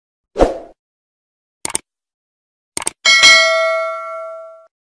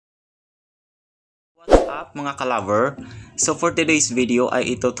up mga ka-lover? So for today's video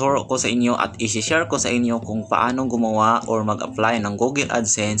ay ituturo ko sa inyo at i-share ko sa inyo kung paano gumawa or mag-apply ng Google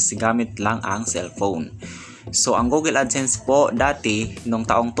Adsense gamit lang ang cellphone. So ang Google Adsense po dati nung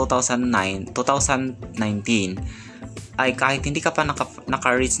taong 2019 ay kahit hindi ka pa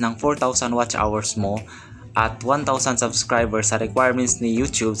naka-reach ng 4,000 watch hours mo at 1,000 subscribers sa requirements ni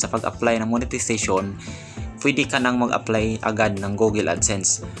YouTube sa pag-apply ng monetization, pwede ka nang mag-apply agad ng Google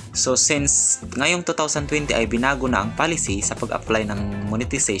AdSense. So since ngayong 2020 ay binago na ang policy sa pag-apply ng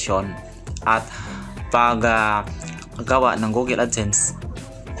monetization at pag-gawa ng Google AdSense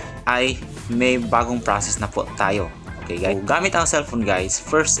ay may bagong process na po tayo. Okay guys, so, gamit ang cellphone guys,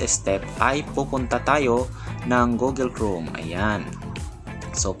 first step ay pupunta tayo ng Google Chrome. Ayan.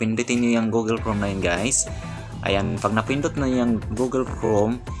 So pindutin nyo yung Google Chrome na yun guys. Ayan, pag napindot na yung Google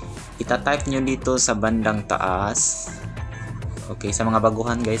Chrome, ita-type nyo dito sa bandang taas. Okay, sa mga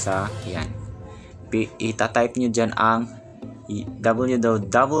baguhan guys ha. Ayan. Ita-type nyo dyan ang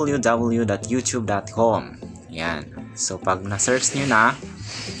www.youtube.com. Ayan. So pag na-search nyo na,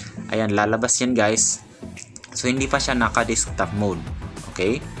 ayan, lalabas yan guys. So hindi pa siya naka-desktop mode.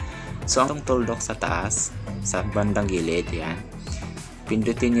 Okay. So ang tuldok sa taas, sa bandang gilid, ayan.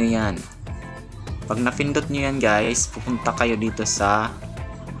 Pindutin nyo yan. Pag napindot nyo yan guys, pupunta kayo dito sa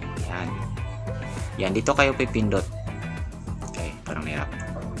yan, dito kayo pipindot. Okay, parang hirap.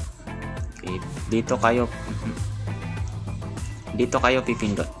 Okay, dito kayo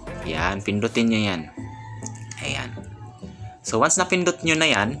pipindot. Yan, pindutin nyo yan. Ayan. So once napindot nyo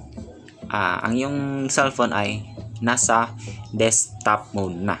na yan, ang yung cellphone ay nasa desktop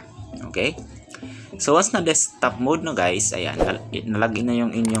mode na. Okay? So once na desktop mode na guys, ayan, nalagin na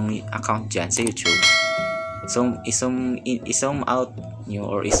yung inyong account dyan sa YouTube. So i-zoom out nyo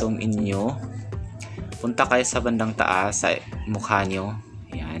or i-zoom in nyo. Punta kayo sa bandang taas sa mukha nyo.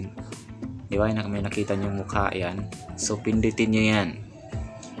 Ayan. Di ba? May nakita nyo mukha. Ayan. So, pindutin nyo yan.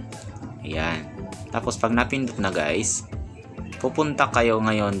 Ayan. Tapos, pag napindot na guys, pupunta kayo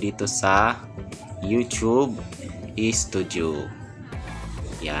ngayon dito sa YouTube Studio.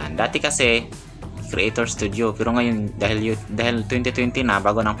 Ayan. Dati kasi, Creator Studio. Pero ngayon, dahil 2020 na,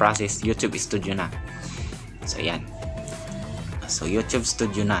 bago ng process, YouTube Studio na. So, ayan. So, YouTube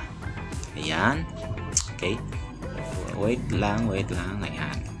Studio na. Ayan. Okay. Wait lang.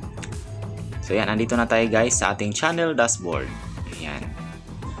 Ayan. So, yan. Andito na tayo guys sa ating channel dashboard. Ayan.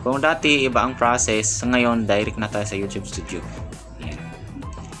 Kung dati iba ang process, ngayon direct na tayo sa YouTube Studio. Ayan.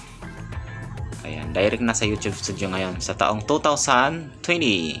 Ayan. Direct na sa YouTube Studio ngayon sa taong 2020.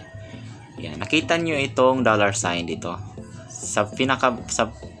 Ayan. Nakita nyo itong $sign dito. Sa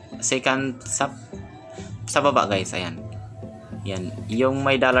sa baba guys. Ayan. Yan, yung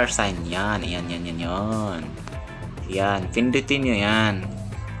may $sign. Yan. Yan, pindutin nyo yan.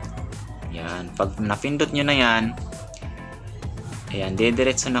 Yan, pag napindot nyo na yan, ayan,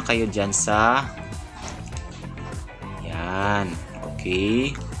 didiretso na kayo dyan sa yan,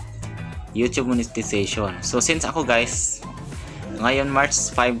 okay, YouTube monetization. So since ako guys, ngayon March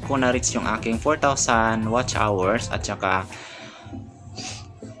 5 ko na-reach yung aking 4,000 watch hours at saka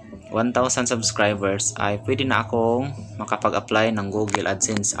 1,000 subscribers, ay pwede na akong makapag-apply ng Google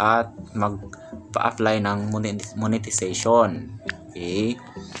AdSense at magpa-apply ng monetization. Okay.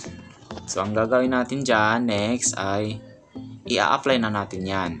 So, ang gagawin natin dyan, next, ay i-apply na natin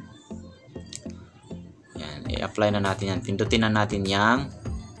yan. Yan, i-apply na natin yan. Pindutin na natin yung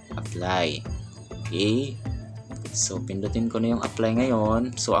apply. Okay. So, pindutin ko na yung apply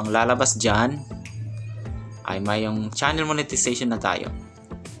ngayon. So, ang lalabas dyan ay may yung channel monetization na tayo.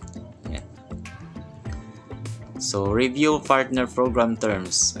 So, review partner program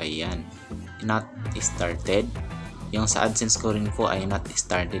terms. Ayan. Not started. Yung sa AdSense ko rin po ay not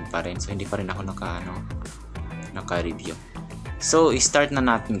started pa rin. So, hindi pa rin ako naka-review. So, start na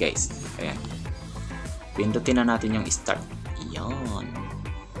natin guys. Ayan. Pindutin na natin yung start. Ayan.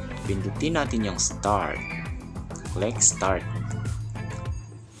 Pindutin natin yung start. Click start.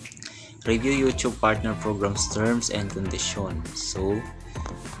 Review YouTube partner programs terms and conditions. So,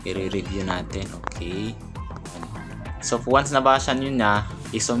 i-review natin. Okay. So, once nabasa nyo na,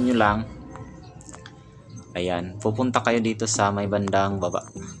 i-zoom nyo lang. Ayan. Pupunta kayo dito sa may bandang baba.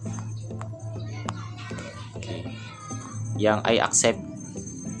 Okay. Yang I accept.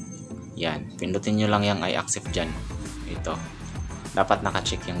 Yan. Pindutin nyo lang yung I accept dyan. Ito. Dapat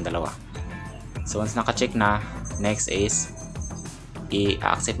naka-check yung dalawa. So, once naka-check na, next is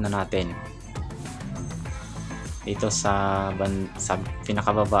i-accept na natin. Dito sa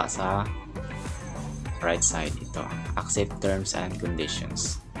pinakababa sa right side, ito, accept terms and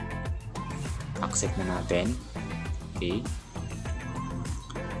conditions. Accept na natin. Okay.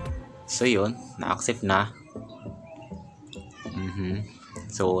 So yun, na-accept na.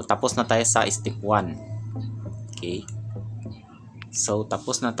 So tapos na tayo sa step 1. Okay. So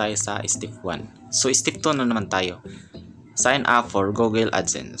tapos na tayo sa step 1. So step 2 na naman tayo. Sign up for Google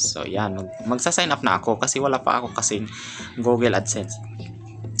Adsense. So yan, magsa-sign up na ako kasi wala pa ako kasing Google Adsense.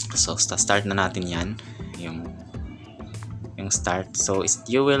 So start na natin yan. Yung start. So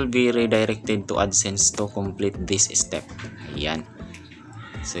you will be redirected to AdSense to complete this step. Ayan.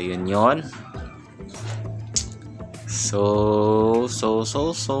 So yun yun. So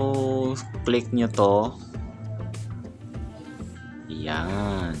click nyo to.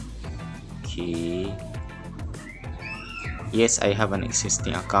 Yan. Okay. Yes, I have an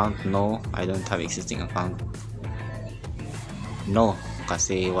existing account. No, I don't have existing account. No,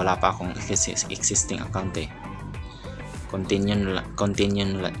 kasi wala pa akong existing account eh. Continue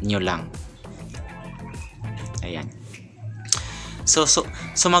nyo lang. Ayan. So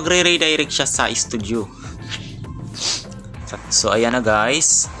magre-redirect siya sa studio. So ayan na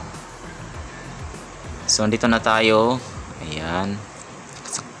guys. So andito na tayo. Ayan.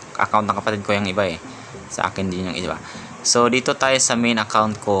 Sa account ng kapatid ko yung iba eh. Sa akin din yung iba. So dito tayo sa main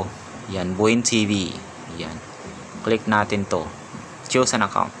account ko. Yan, Buin TV. Yan. Click natin to. Choose an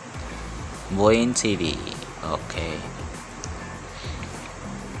account. Buin TV. Okay.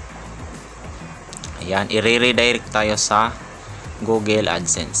 Ayan, i-redirect tayo sa Google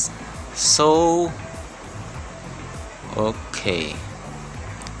AdSense. So okay.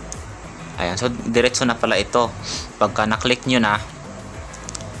 Ayan, so diretso na pala ito. Pagka na-click nyo na,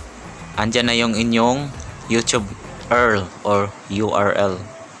 andyan na yung inyong YouTube URL or URL.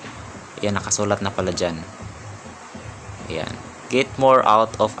 Ayan, nakasulat na pala dyan. Ayan. Get more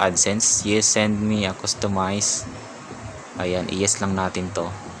out of AdSense. Yes, send me a customized. Ayan, yes lang natin to.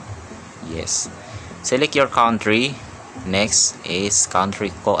 Yes. Select your country. Next is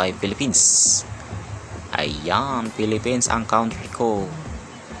country ko ay Philippines. Ayan, Philippines ang country ko.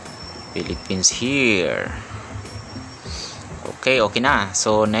 Philippines here. Okay, okay na.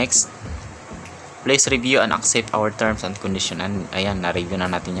 So next, please review and accept our terms and conditions. Ayan, na-review na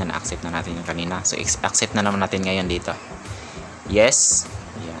natin yan. Accept na natin yung kanina. So accept na naman natin ngayon dito. Yes.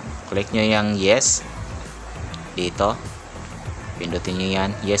 Ayan. Click nyo yung yes. Dito. Pindutin nyo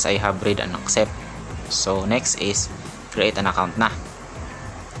yan. Yes, I have read and accept. So next is create an account na.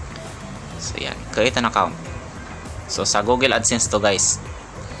 So yan, create an account. So sa Google AdSense to guys.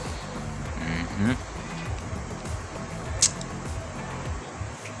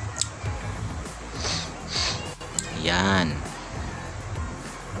 Yan.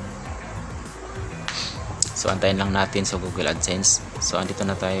 So antayin lang natin sa Google AdSense. So andito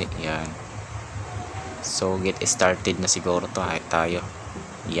na tayo. Yan. So get started na siguro tayo.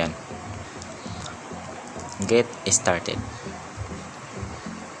 Yan. Get started.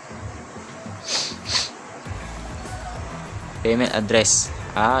 Payment address.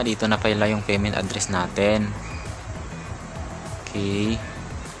 Dito na pala yung payment address natin. Okay.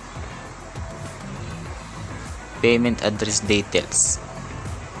 Payment address details.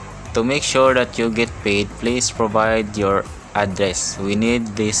 To make sure that you get paid, please provide your address. We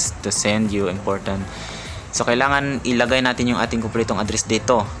need this to send you important. So kailangan ilagay natin yung ating kumpletong address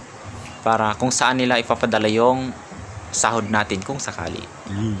dito para kung saan nila ipapadala yung sahod natin kung sakali.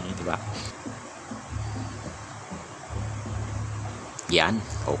 Diba? Yan,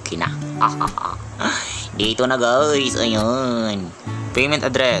 okay na. Dito na guys, ayun. Payment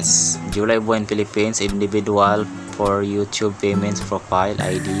address, July Buwan, Philippines, individual for YouTube payments profile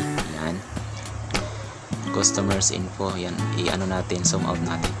ID. Yan. Customers info, yan. I-ano natin, zoom out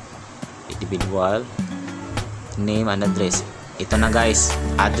natin. Individual, name and address. Ito na guys,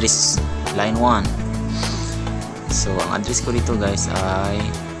 address line 1. So ang address ko dito guys ay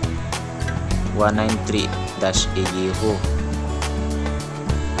 193-Egiho.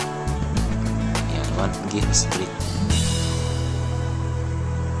 Giho Street.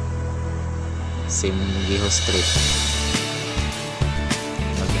 Same Giho Street.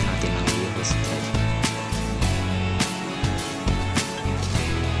 Lagyan natin ang Giho Street.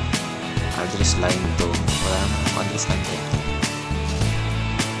 Address line 2. Wala naman ako address line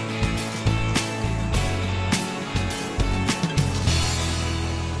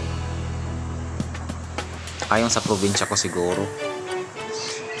 2. Ayon sa probinsya ko siguro.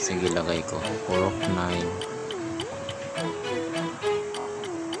 Sige, lagay ko. Purok 9.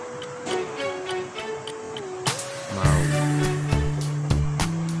 Wow.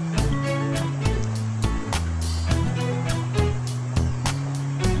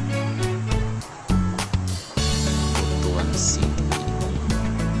 Butuan City.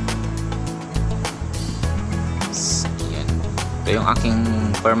 Yan. Ito yung aking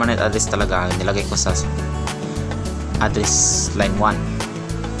permanent address talaga. Nilagay ko sa address line 1.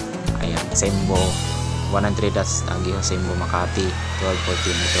 Ayan, Sembo 100 Aguio, Sembo, Makati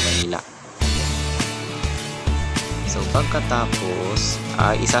 1214 Metro Manila. Ayan. So pagkatapos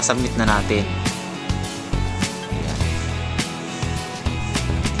ay isasubmit na natin. Ayan.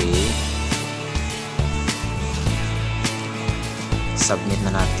 Okay, submit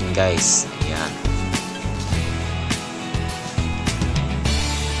na natin guys. Ayan.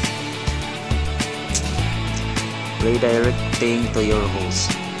 Redirecting to your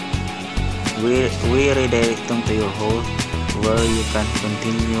host. We redirecting to your host where you can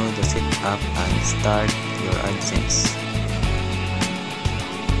continue the setup and start your AdSense.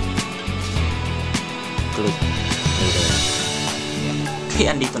 Click redirect. Okay,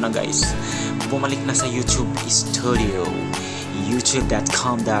 andito na guys. Bumalik na sa YouTube Studio.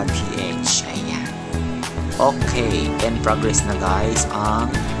 youtube.com.ph. Ayan. Okay, in progress na guys ang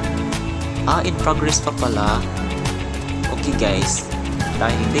in progress pa pala. Okay guys,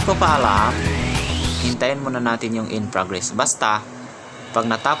 dahil hindi ko pa alam, hintayin muna natin yung in progress. Basta pag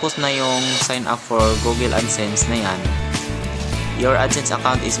natapos na yung sign up for Google Adsense na yan, your AdSense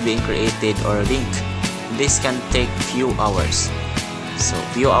account is being created or linked. This can take few hours. So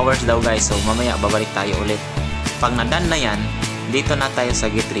few hours daw guys. So mamaya babalik tayo ulit. Pag na-done na yan, dito na tayo sa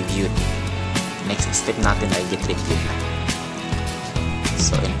get reviewed. Next step natin ay get reviewed na.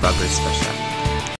 So in progress pa siya.